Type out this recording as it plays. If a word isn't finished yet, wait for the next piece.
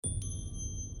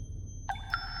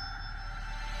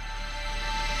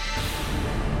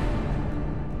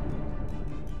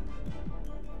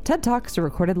TED Talks are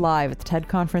recorded live at the TED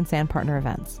Conference and partner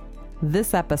events.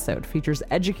 This episode features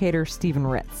educator Stephen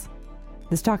Ritz.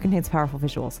 This talk contains powerful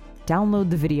visuals. Download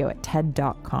the video at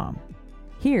TED.com.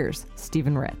 Here's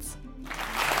Stephen Ritz.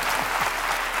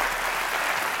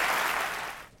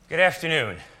 Good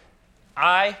afternoon.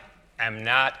 I am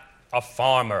not a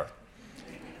farmer.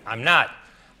 I'm not.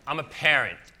 I'm a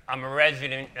parent. I'm a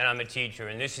resident and I'm a teacher,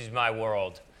 and this is my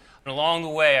world. And along the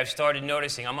way, I've started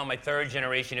noticing, I'm on my third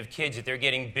generation of kids, that they're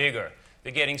getting bigger,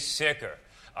 they're getting sicker.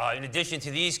 In addition to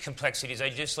these complexities,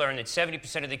 I just learned that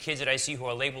 70% of the kids that I see who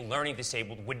are labeled learning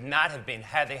disabled would not have been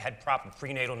had they had proper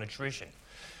prenatal nutrition.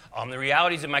 The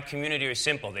realities of my community are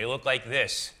simple. They look like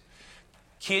this.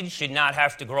 Kids should not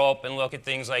have to grow up and look at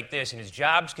things like this. And as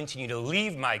jobs continue to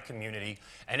leave my community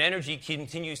and energy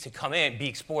continues to come in, be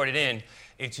exported in,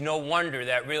 it's no wonder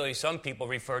that really some people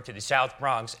refer to the South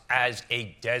Bronx as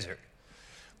a desert.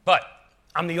 But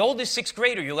I'm the oldest sixth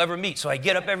grader you'll ever meet, so I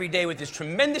get up every day with this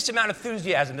tremendous amount of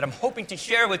enthusiasm that I'm hoping to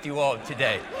share with you all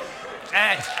today.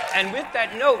 And with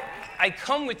that note, I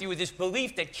come with you with this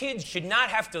belief that kids should not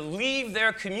have to leave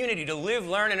their community to live,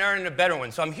 learn, and earn a better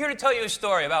one. So I'm here to tell you a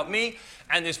story about me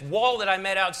and this wall that I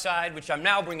met outside, which I'm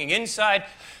now bringing inside.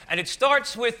 And it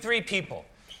starts with three people.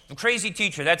 The crazy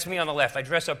teacher, that's me on the left. I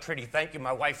dress up pretty. Thank you,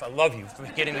 my wife. I love you for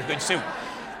getting a good suit.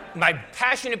 My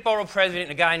passionate borough president,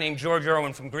 a guy named George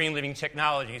Irwin from Green Living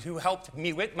Technologies, who helped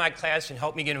me with my class and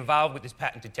helped me get involved with this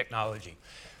patented technology.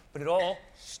 But it all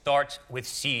starts with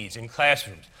seeds in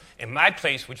classrooms. In my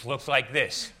place, which looks like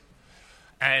this.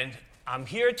 And I'm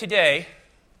here today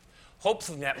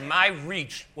hoping that my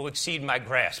reach will exceed my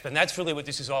grasp. And that's really what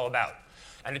this is all about.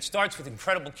 And it starts with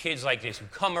incredible kids like this who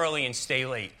come early and stay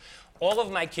late. All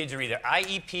of my kids are either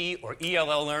IEP or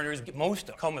ELL learners. Most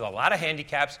come with a lot of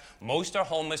handicaps. Most are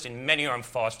homeless, and many are in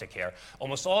foster care.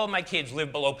 Almost all of my kids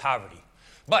live below poverty.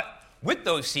 But with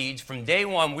those seeds, from day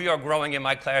one, we are growing in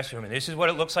my classroom. And this is what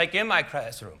it looks like in my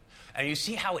classroom. And you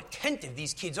see how attentive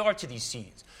these kids are to these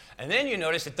seeds. And then you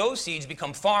notice that those seeds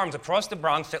become farms across the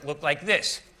Bronx that look like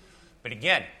this. But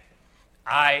again,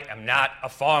 I am not a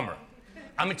farmer.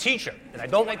 I'm a teacher, and I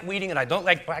don't like weeding, and I don't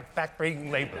like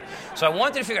back-breaking labor. So I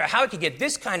wanted to figure out how I could get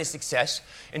this kind of success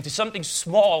into something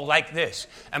small like this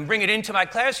and bring it into my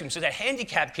classroom so that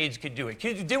handicapped kids could do it.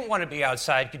 Kids who didn't want to be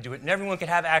outside could do it, and everyone could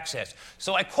have access.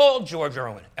 So I called George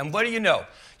Irwin, and what do you know?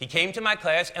 He came to my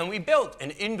class, and we built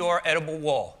an indoor edible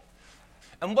wall.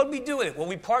 And what did we do with it? Well,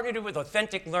 we partnered it with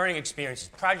authentic learning experiences,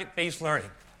 project-based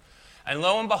learning. And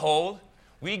lo and behold,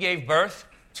 we gave birth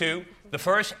to the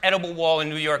first edible wall in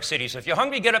New York City. So if you're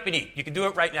hungry, get up and eat. You can do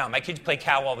it right now. My kids play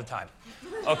cow all the time.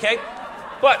 Okay?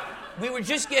 But we were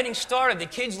just getting started. The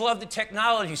kids love the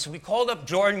technology. So we called up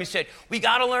George and we said, we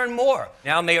got to learn more.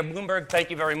 Now, Mayor Bloomberg, thank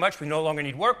you very much. We no longer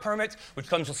need work permits, which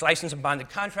comes with licensed and bonded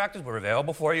contractors. We're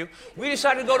available for you. We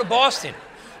decided to go to Boston.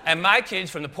 And my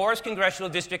kids from the poorest congressional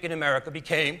district in America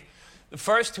became the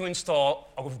first to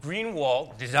install a green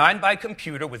wall designed by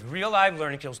computer with real live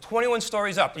learning tools, 21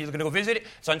 stories up. You're going to go visit it.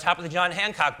 It's on top of the John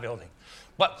Hancock building.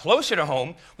 But closer to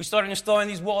home, we started installing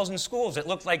these walls in schools that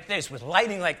looked like this, with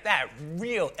lighting like that,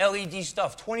 real LED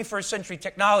stuff, 21st century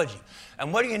technology.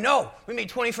 And what do you know? We made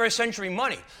 21st century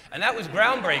money. And that was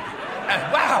groundbreaking.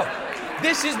 And wow,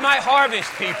 this is my harvest,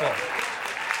 people.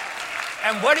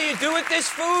 And what do you do with this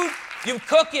food? You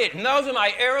cook it, and those are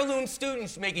my heirloom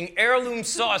students making heirloom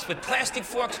sauce with plastic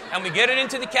forks, and we get it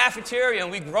into the cafeteria,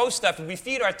 and we grow stuff, and we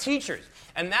feed our teachers.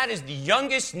 And that is the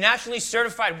youngest nationally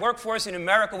certified workforce in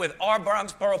America with our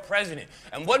Bronx Borough president.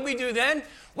 And what did we do then?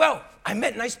 Well, I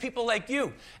met nice people like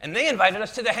you, and they invited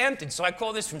us to the Hamptons. So I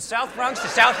call this from South Bronx to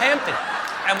Southampton.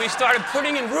 And we started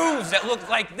putting in roofs that looked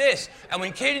like this. And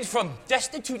when kids from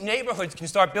destitute neighborhoods can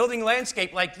start building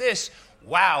landscape like this,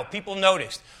 wow, people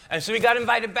noticed. And so we got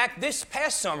invited back this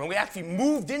past summer. We actually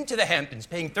moved into the Hamptons,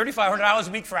 paying $3,500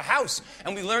 a week for a house,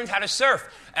 and we learned how to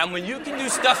surf. And when you can do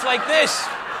stuff like this,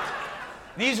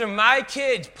 these are my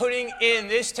kids putting in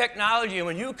this technology, and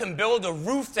when you can build a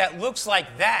roof that looks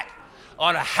like that,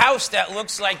 on a house that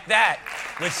looks like that,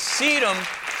 with sedum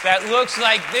that looks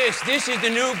like this is the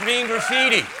new green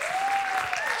graffiti.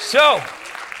 So,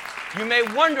 you may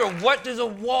wonder, what does a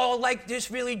wall like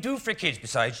this really do for kids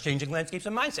besides changing landscapes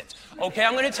and mindsets? Okay,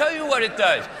 I'm going to tell you what it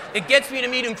does. It gets me to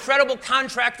meet incredible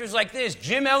contractors like this,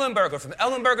 Jim Ellenberger from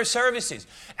Ellenberger Services.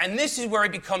 And this is where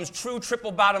it becomes true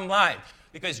triple bottom line.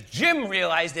 Because Jim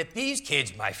realized that these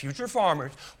kids, my future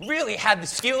farmers, really had the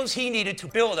skills he needed to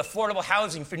build affordable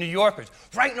housing for New Yorkers,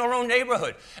 right in our own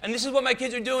neighborhood. And this is what my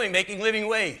kids are doing, making living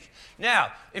wage.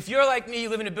 Now, if you're like me, you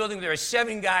live in a building where there are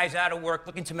 7 guys out of work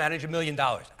looking to manage $1 million.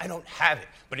 I don't have it.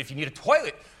 But if you need a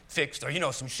toilet fixed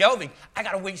or, some shelving, I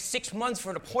got to wait 6 months for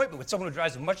an appointment with someone who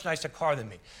drives a much nicer car than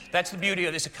me. That's the beauty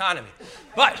of this economy.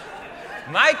 But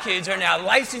my kids are now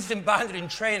licensed and bonded and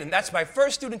trained, and that's my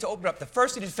first student to open up, the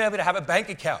first in his family to have a bank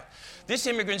account. This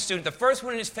immigrant student, the first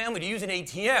one in his family to use an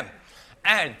ATM.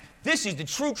 And this is the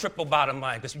true triple bottom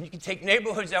line, because when you can take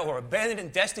neighborhoods that were abandoned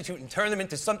and destitute and turn them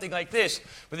into something like this,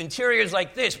 with interiors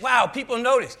like this, wow, people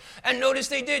noticed. And notice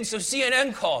they did, so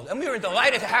CNN called. And we were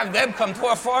delighted to have them come to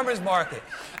our farmers market.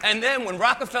 And then when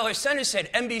Rockefeller Center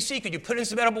said, NBC, could you put in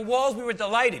some edible walls? We were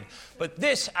delighted. But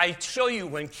this, I show you,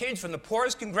 when kids from the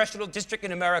poorest congressional district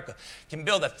in America can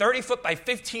build a 30-foot by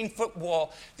 15-foot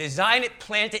wall, design it,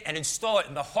 plant it, and install it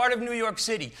in the heart of New York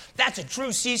City, that's a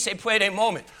true si se puede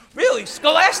moment. Really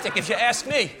scholastic, if you ask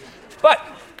me. But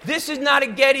this is not a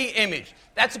Getty image.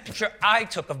 That's a picture I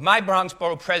took of my Bronx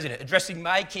Borough president addressing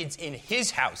my kids in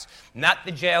his house, not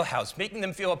the jailhouse, making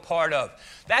them feel a part of.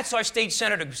 That's our state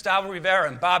senator, Gustavo Rivera,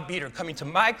 and Bob Beater coming to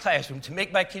my classroom to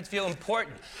make my kids feel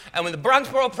important. And when the Bronx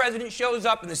Borough president shows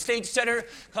up and the state senator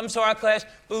comes to our class,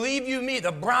 believe you me,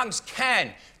 the Bronx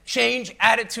can change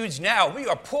attitudes now. We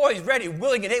are poised, ready,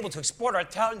 willing, and able to export our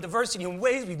talent and diversity in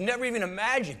ways we've never even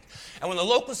imagined. And when the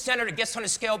local senator gets on a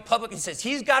scale public and says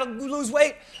he's got to lose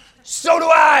weight, so do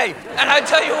I. And I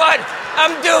tell you what,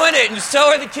 I'm doing it, and so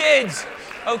are the kids.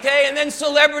 Okay, and then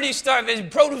celebrities start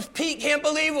visiting. Produce Pete can't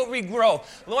believe what we grow.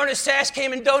 Lorna Sass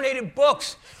came and donated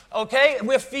books. Okay,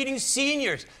 we're feeding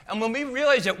seniors. And when we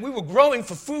realized that we were growing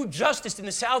for food justice in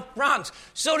the South Bronx,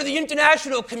 so did the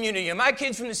international community. And my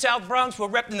kids from the South Bronx were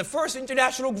repped in the first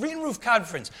International Green Roof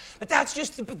Conference. But that's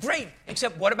just great,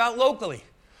 except what about locally?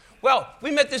 Well, we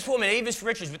met this woman, Avis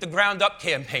Richards, with the Ground Up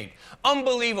campaign.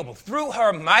 Unbelievable. Through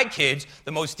her, my kids,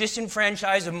 the most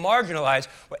disenfranchised and marginalized,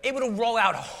 were able to roll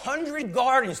out 100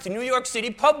 gardens to New York City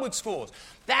public schools.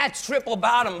 That's triple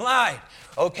bottom line,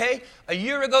 okay? A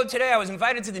year ago today, I was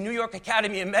invited to the New York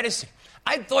Academy of Medicine.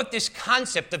 I thought this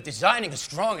concept of designing a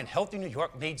strong and healthy New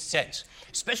York made sense,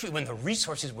 especially when the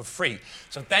resources were free.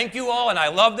 So thank you all, and I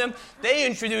love them. They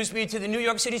introduced me to the New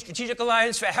York City Strategic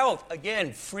Alliance for Health.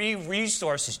 Again, free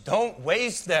resources. Don't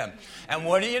waste them. And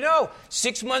what do you know?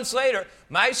 6 months later,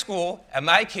 my school and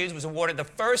my kids was awarded the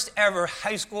first ever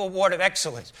high school award of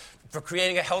excellence for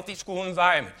creating a healthy school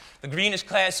environment, the greenest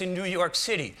class in New York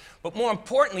City. But more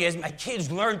importantly, as my kids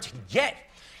learned to get,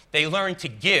 they learned to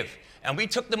give. And we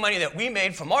took the money that we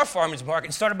made from our farmers market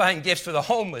and started buying gifts for the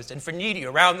homeless and for needy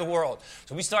around the world.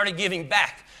 So we started giving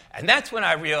back. And that's when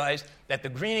I realized that the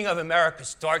greening of America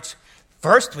starts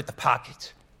first with the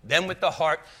pockets, then with the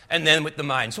heart, and then with the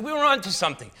mind. So we were on to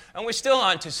something, and we're still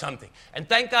on to something. And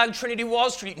thank God Trinity Wall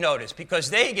Street noticed,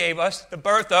 because they gave us the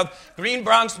birth of Green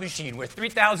Bronx Machine. We're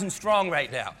 3,000 strong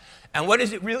right now. And what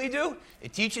does it really do?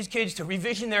 It teaches kids to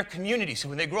revision their community. So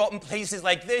when they grow up in places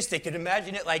like this, they can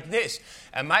imagine it like this.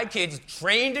 And my kids,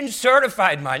 trained and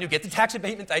certified, mind you, get the tax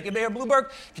abatement, thank you, Mayor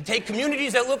Bloomberg, can take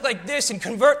communities that look like this and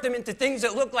convert them into things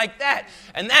that look like that.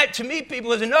 And that, to me,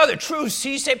 people, is another true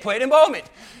si se puede moment.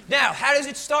 Now, how does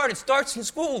it start? It starts in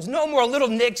schools. No more little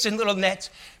nicks and little nets.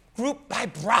 Group by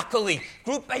broccoli,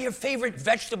 group by your favorite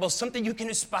vegetable, something you can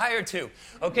aspire to.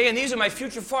 Okay, and these are my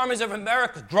future farmers of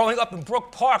America, growing up in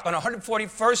Brook Park on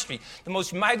 141st Street, the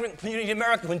most migrant community in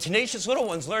America. When tenacious little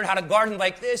ones learn how to garden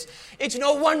like this, it's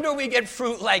no wonder we get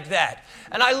fruit like that.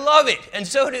 And I love it, and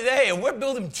so do they. And we're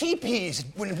building teepees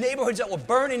in neighborhoods that were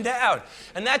burning down.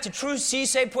 And that's a true si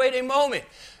se puede moment.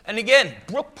 And again,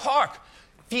 Brook Park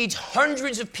feeds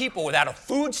hundreds of people without a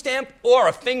food stamp or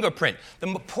a fingerprint. The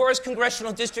poorest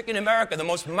congressional district in America, the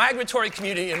most migratory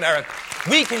community in America.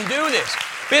 We can do this.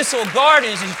 Bissell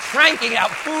Gardens is cranking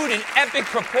out food in epic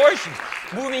proportions,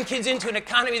 moving kids into an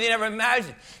economy they never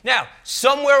imagined. Now,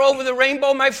 somewhere over the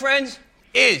rainbow, my friends,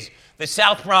 is the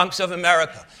South Bronx of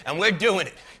America, and we're doing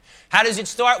it. How does it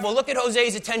start? Well, look at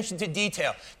Jose's attention to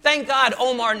detail. Thank God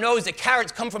Omar knows that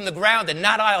carrots come from the ground and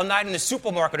not aisle 9 in the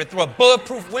supermarket or through a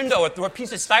bulletproof window or through a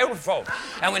piece of styrofoam.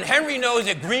 And when Henry knows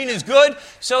that green is good,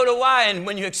 so do I. And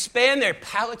when you expand their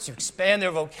palates, you expand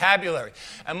their vocabulary.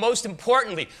 And most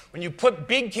importantly, when you put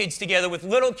big kids together with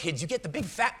little kids, you get the big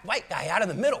fat white guy out of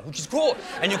the middle, which is cool.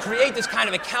 And you create this kind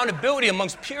of accountability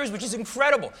amongst peers, which is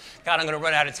incredible. God, I'm going to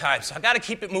run out of time, so I've got to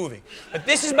keep it moving. But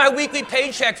this is my weekly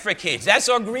paycheck for kids. That's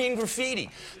our green graffiti.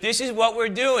 This is what we're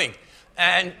doing.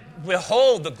 And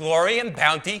behold the glory and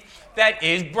bounty that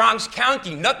is Bronx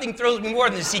County. Nothing thrills me more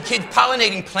than to see kids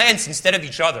pollinating plants instead of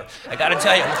each other. I got to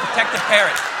tell you, I'm a protective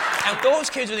parent. And those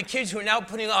kids are the kids who are now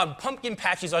putting on pumpkin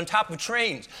patches on top of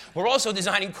trains. We're also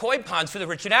designing koi ponds for the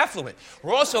rich and affluent.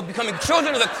 We're also becoming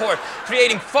children of the court,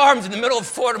 creating farms in the middle of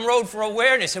Fordham Road for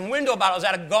awareness and window bottles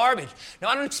out of garbage. Now,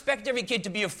 I don't expect every kid to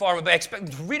be a farmer, but I expect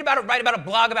them to read about it, write about it,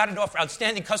 blog about it, and offer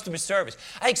outstanding customer service.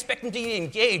 I expect them to be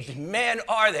engaged, and man,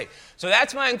 are they. So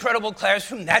that's my incredible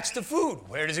classroom. That's the food.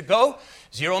 Where does it go?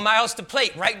 0 miles to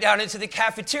plate, right down into the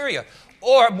cafeteria.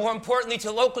 Or, more importantly,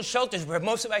 to local shelters where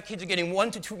most of our kids are getting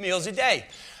 1 to 2 meals a day.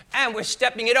 And we're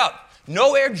stepping it up.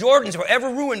 No Air Jordans were ever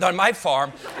ruined on my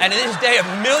farm. And in this day of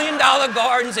 $1 million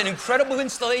gardens and incredible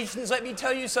installations, let me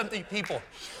tell you something, people.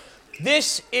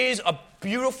 This is a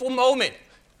beautiful moment.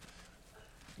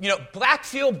 You know, black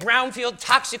field, brown field,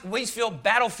 toxic waste field,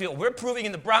 battlefield. We're proving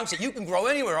in the Bronx that you can grow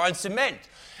anywhere on cement.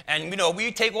 And, you know,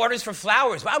 we take orders for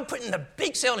flowers. Well, I'm putting the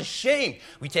big sale to shame.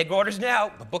 We take orders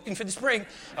now, we're booking for the spring,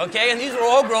 okay? And these are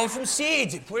all grown from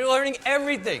seeds. We're learning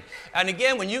everything. And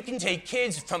again, when you can take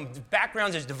kids from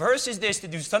backgrounds as diverse as this to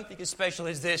do something as special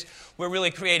as this, we're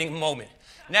really creating a moment.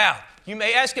 Now, you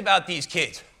may ask about these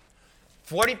kids.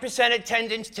 40%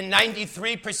 attendance to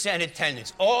 93%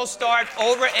 attendance. All start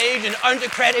over age and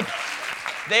undercredited.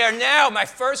 They are now, my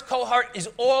first cohort is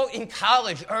all in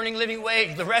college, earning living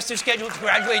wage. The rest are scheduled to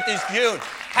graduate this June.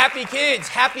 Happy kids,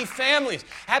 happy families,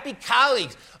 happy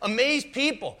colleagues, amazed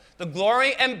people, the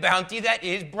glory and bounty that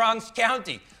is Bronx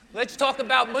County. Let's talk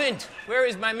about mint. Where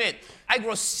is my mint? I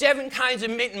grow 7 kinds of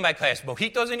mint in my class.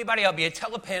 Mojitos, anybody? I'll be a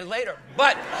telepan later.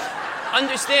 But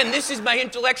understand, this is my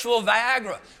intellectual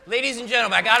Viagra. Ladies and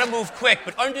gentlemen, I gotta move quick,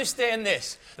 but understand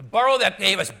this. The borough that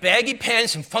gave us baggy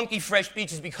pants and funky fresh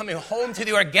beach is becoming home to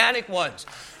the organic ones.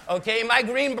 Okay, my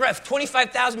green breath,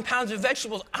 25,000 pounds of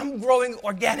vegetables. I'm growing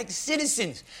organic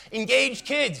citizens, engaged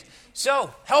kids.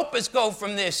 So help us go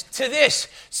from this to this.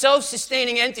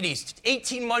 Self-sustaining entities,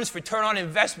 18 months return on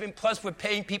investment, plus we're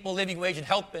paying people living wage and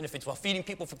health benefits while feeding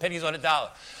people for pennies on a dollar.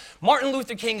 Martin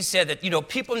Luther King said that,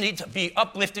 people need to be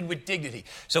uplifted with dignity.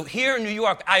 So here in New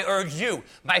York, I urge you,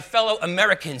 my fellow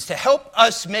Americans, to help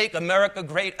us make America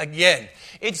great again.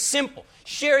 It's simple.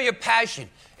 Share your passion.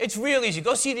 It's real easy.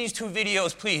 Go see these 2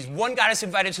 videos, please. One got us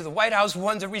invited to the White House,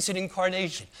 one's a recent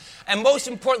incarnation. And most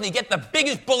importantly, get the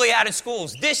biggest bully out of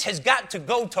schools. This has got to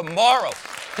go tomorrow.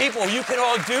 People, you can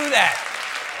all do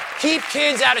that. Keep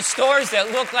kids out of stores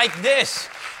that look like this.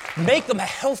 Make them a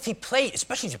healthy plate,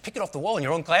 especially if you pick it off the wall in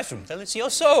your own classroom. Let's see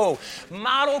also.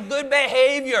 Model good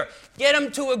behavior. Get them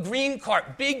to a green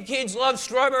cart. Big kids love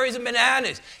strawberries and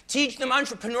bananas. Teach them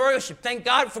entrepreneurship. Thank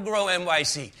God for Grow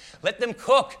NYC. Let them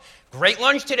cook. Great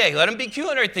lunch today. Let them be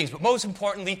culinary things. But most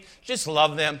importantly, just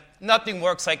love them. Nothing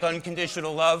works like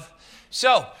unconditional love.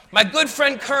 So, my good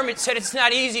friend Kermit said it's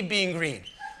not easy being green.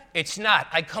 It's not.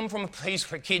 I come from a place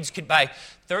where kids could buy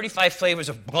 35 flavors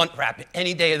of blunt wrap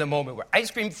any day of the moment, where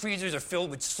ice cream freezers are filled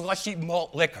with slushy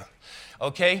malt liquor,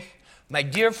 okay? My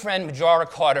dear friend Majora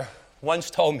Carter once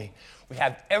told me, we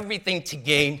have everything to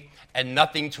gain and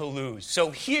nothing to lose.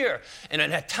 So here, in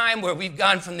a time where we've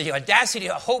gone from the audacity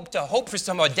to hope for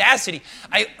some audacity,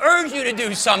 I urge you to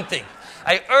do something.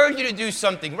 I urge you to do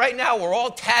something. Right now, we're all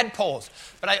tadpoles.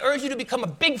 But I urge you to become a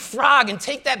big frog and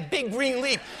take that big green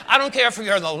leap. I don't care if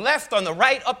you're on the left, on the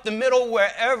right, up the middle,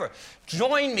 wherever.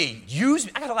 Join me. Use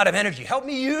me. I got a lot of energy. Help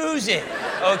me use it,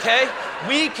 okay?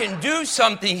 We can do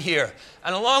something here.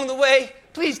 And along the way,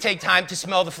 please take time to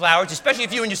smell the flowers, especially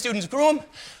if you and your students grew them.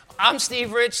 I'm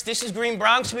Steve Ritz. This is Green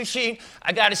Bronx Machine.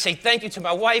 I got to say thank you to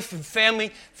my wife and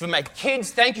family, for my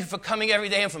kids. Thank you for coming every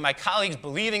day, and for my colleagues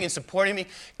believing and supporting me.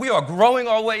 We are growing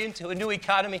our way into a new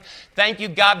economy. Thank you.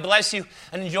 God bless you,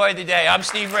 and enjoy the day. I'm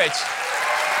Steve Ritz.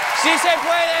 Si se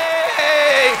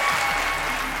puede!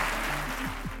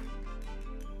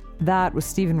 That was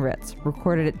Stephen Ritz,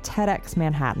 recorded at TEDx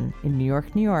Manhattan in New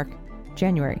York, New York,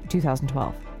 January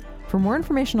 2012. For more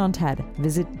information on TED,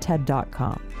 visit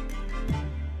TED.com.